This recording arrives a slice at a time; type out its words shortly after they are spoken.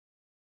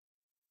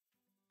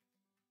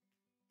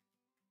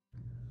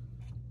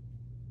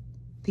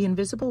The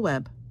Invisible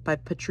Web by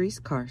Patrice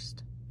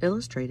Karst,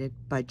 illustrated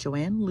by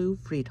Joanne Lou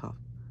Friedhoff,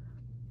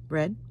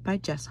 read by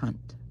Jess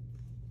Hunt.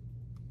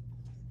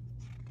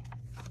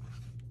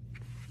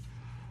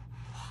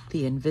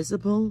 The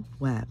Invisible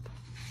Web.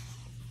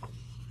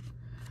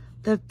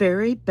 The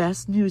very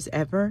best news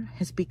ever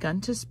has begun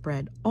to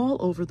spread all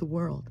over the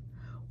world,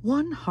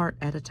 one heart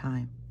at a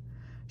time.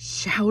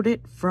 Shout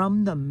it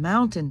from the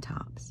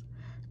mountaintops.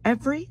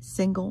 Every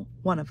single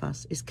one of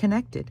us is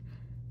connected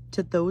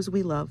to those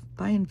we love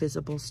by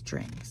invisible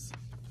strings.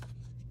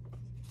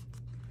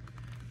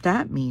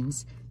 That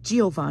means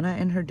Giovanna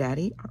and her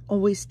daddy are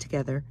always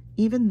together,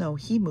 even though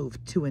he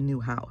moved to a new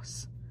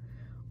house.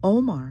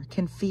 Omar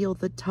can feel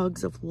the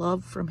tugs of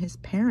love from his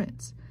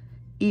parents,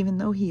 even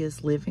though he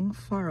is living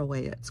far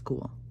away at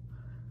school.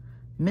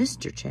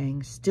 Mr.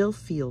 Chang still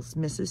feels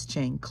Mrs.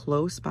 Chang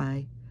close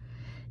by,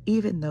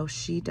 even though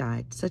she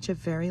died such a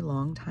very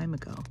long time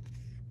ago.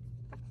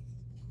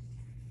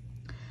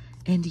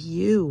 And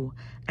you,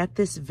 at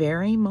this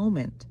very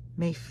moment,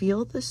 may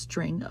feel the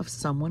string of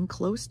someone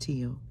close to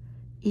you,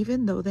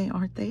 even though they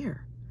aren't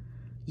there.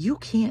 You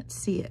can't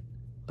see it,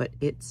 but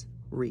it's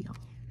real.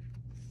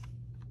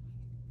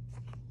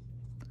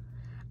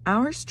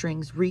 Our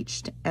strings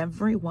reach to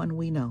everyone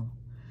we know.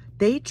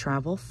 They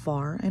travel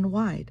far and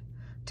wide,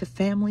 to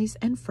families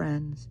and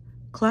friends,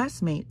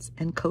 classmates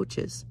and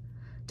coaches,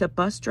 to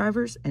bus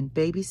drivers and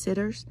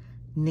babysitters,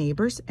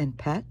 neighbors and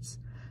pets,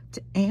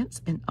 to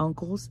aunts and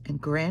uncles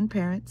and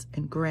grandparents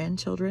and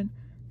grandchildren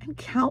and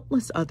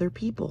countless other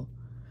people.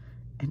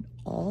 And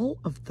all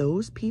of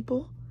those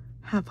people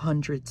have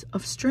hundreds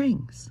of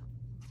strings.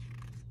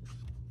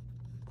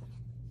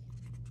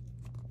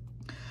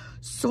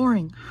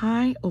 Soaring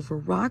high over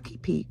rocky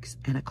peaks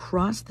and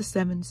across the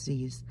 7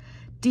 seas,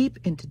 deep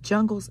into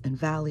jungles and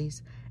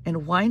valleys,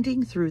 and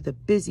winding through the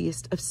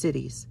busiest of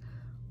cities,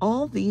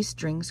 all these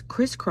strings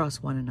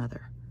crisscross one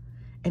another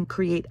and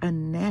create a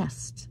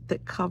nest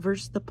that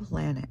covers the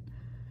planet,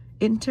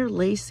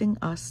 interlacing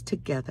us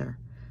together,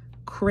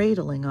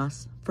 cradling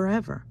us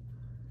forever.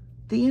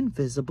 The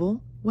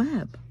invisible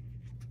web.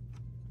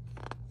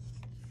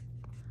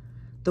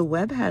 The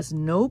web has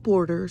no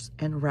borders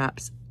and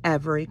wraps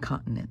every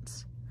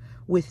continent.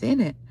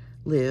 Within it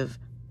live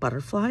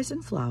butterflies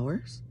and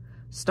flowers,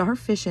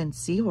 starfish and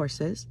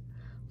seahorses,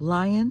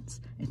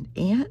 lions and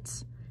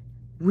ants,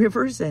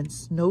 rivers and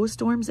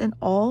snowstorms, and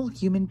all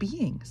human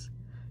beings.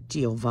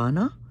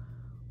 Giovanna,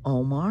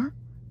 Omar,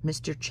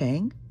 Mr.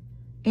 Chang,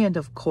 and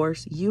of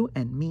course you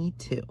and me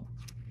too.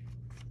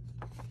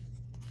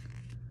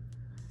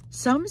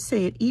 Some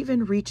say it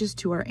even reaches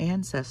to our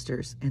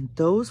ancestors and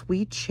those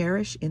we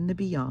cherish in the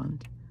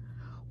beyond.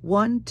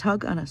 One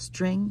tug on a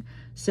string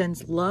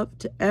sends love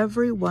to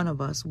every one of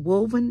us,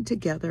 woven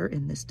together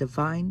in this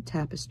divine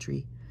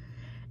tapestry.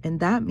 And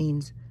that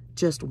means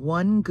just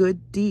one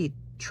good deed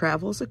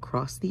travels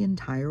across the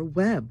entire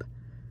web.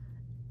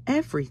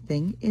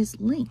 Everything is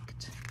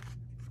linked.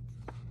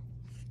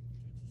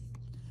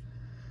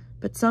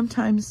 But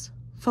sometimes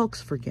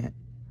folks forget.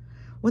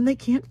 When they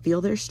can't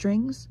feel their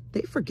strings,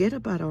 they forget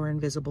about our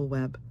invisible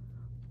web.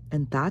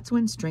 And that's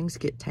when strings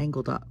get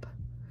tangled up.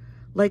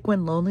 Like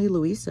when lonely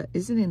Luisa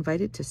isn't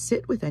invited to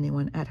sit with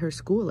anyone at her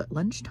school at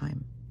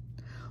lunchtime.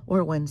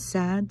 Or when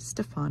sad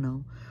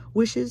Stefano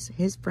wishes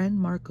his friend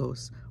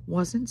Marcos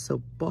wasn't so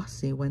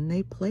bossy when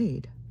they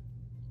played.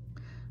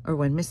 Or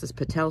when Mrs.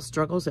 Patel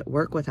struggles at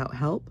work without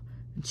help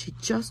and she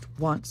just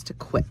wants to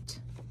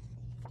quit.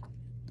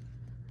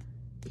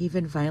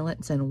 Even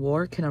violence and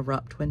war can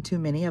erupt when too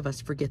many of us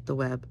forget the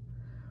web.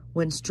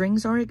 When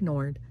strings are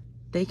ignored,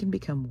 they can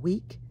become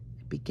weak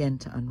and begin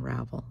to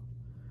unravel.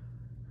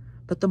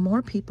 But the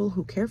more people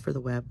who care for the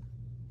web,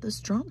 the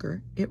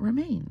stronger it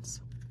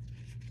remains.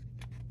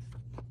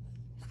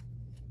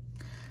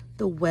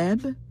 The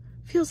web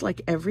feels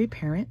like every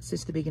parent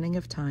since the beginning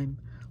of time,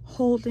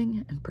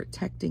 holding and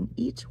protecting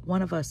each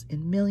one of us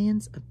in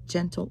millions of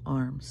gentle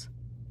arms.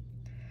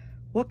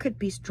 What could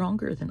be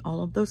stronger than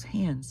all of those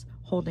hands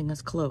holding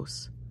us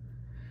close?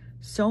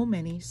 So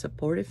many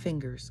supportive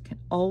fingers can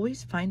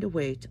always find a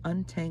way to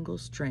untangle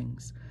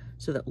strings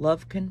so that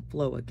love can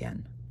flow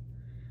again.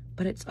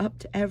 But it's up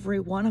to every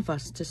one of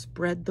us to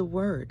spread the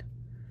word.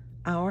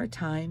 Our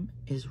time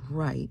is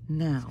right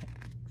now.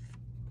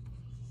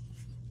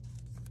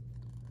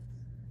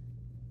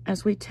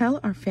 As we tell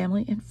our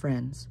family and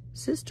friends,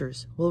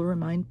 sisters will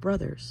remind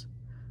brothers,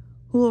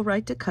 who will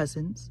write to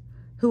cousins,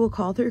 who will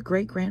call their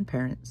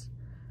great-grandparents,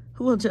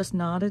 who will just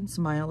nod and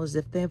smile as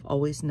if they have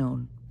always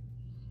known.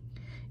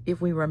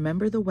 If we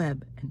remember the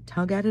web and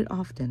tug at it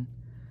often,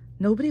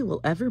 nobody will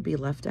ever be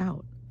left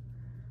out.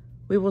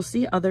 We will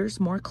see others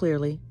more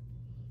clearly.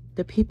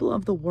 The people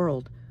of the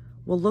world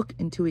will look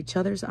into each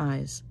other's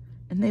eyes,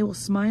 and they will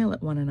smile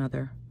at one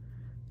another.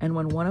 And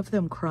when one of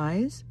them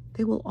cries,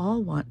 they will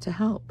all want to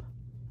help.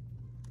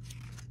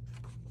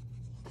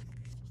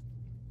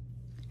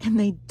 And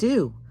they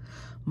do.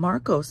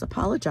 Marcos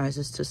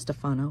apologizes to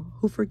Stefano,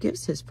 who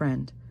forgives his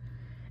friend,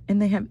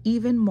 and they have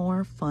even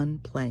more fun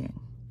playing.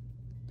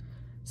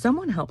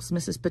 Someone helps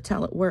Mrs.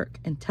 Patel at work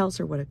and tells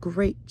her what a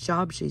great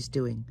job she's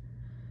doing.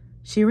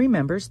 She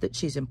remembers that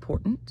she's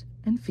important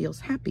and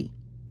feels happy.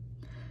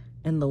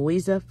 And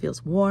Louisa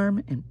feels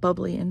warm and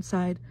bubbly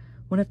inside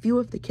when a few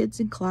of the kids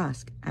in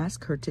class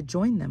ask her to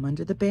join them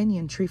under the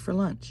banyan tree for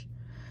lunch.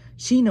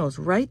 She knows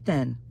right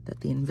then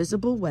that the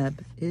invisible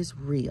web is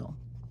real.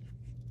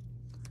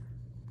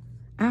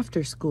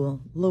 After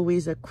school,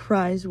 Louisa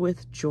cries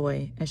with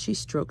joy as she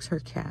strokes her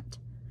cat,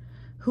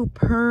 who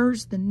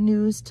purrs the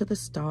news to the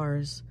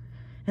stars,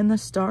 and the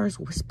stars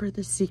whisper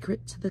the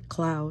secret to the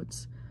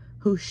clouds,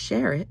 who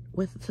share it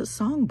with the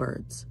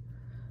songbirds,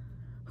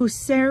 who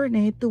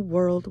serenade the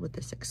world with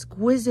this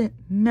exquisite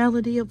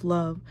melody of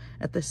love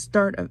at the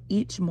start of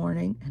each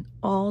morning and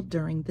all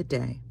during the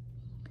day.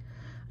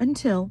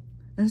 Until,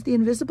 as the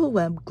invisible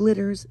web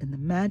glitters in the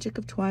magic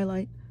of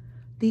twilight,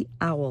 the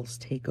owls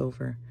take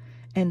over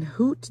and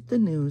hoot the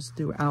news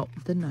throughout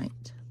the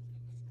night.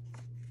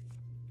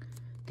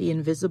 The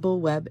invisible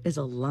web is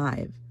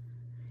alive.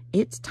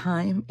 Its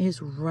time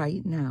is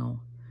right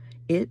now.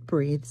 It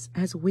breathes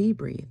as we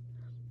breathe,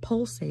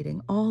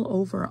 pulsating all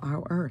over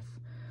our earth,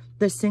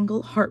 the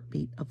single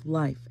heartbeat of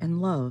life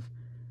and love.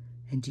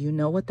 And do you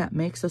know what that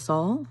makes us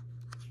all?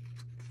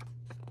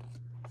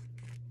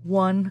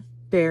 One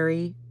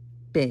very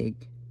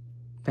big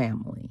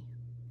family.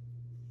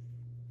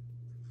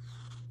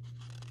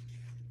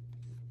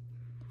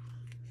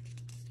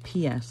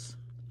 P.S.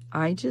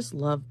 I just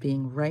love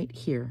being right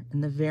here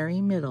in the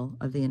very middle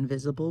of the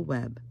invisible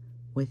web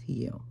with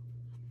you.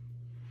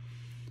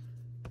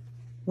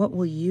 What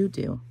will you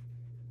do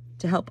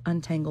to help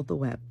untangle the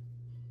web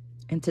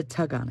and to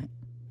tug on it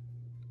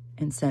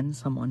and send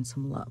someone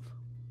some love?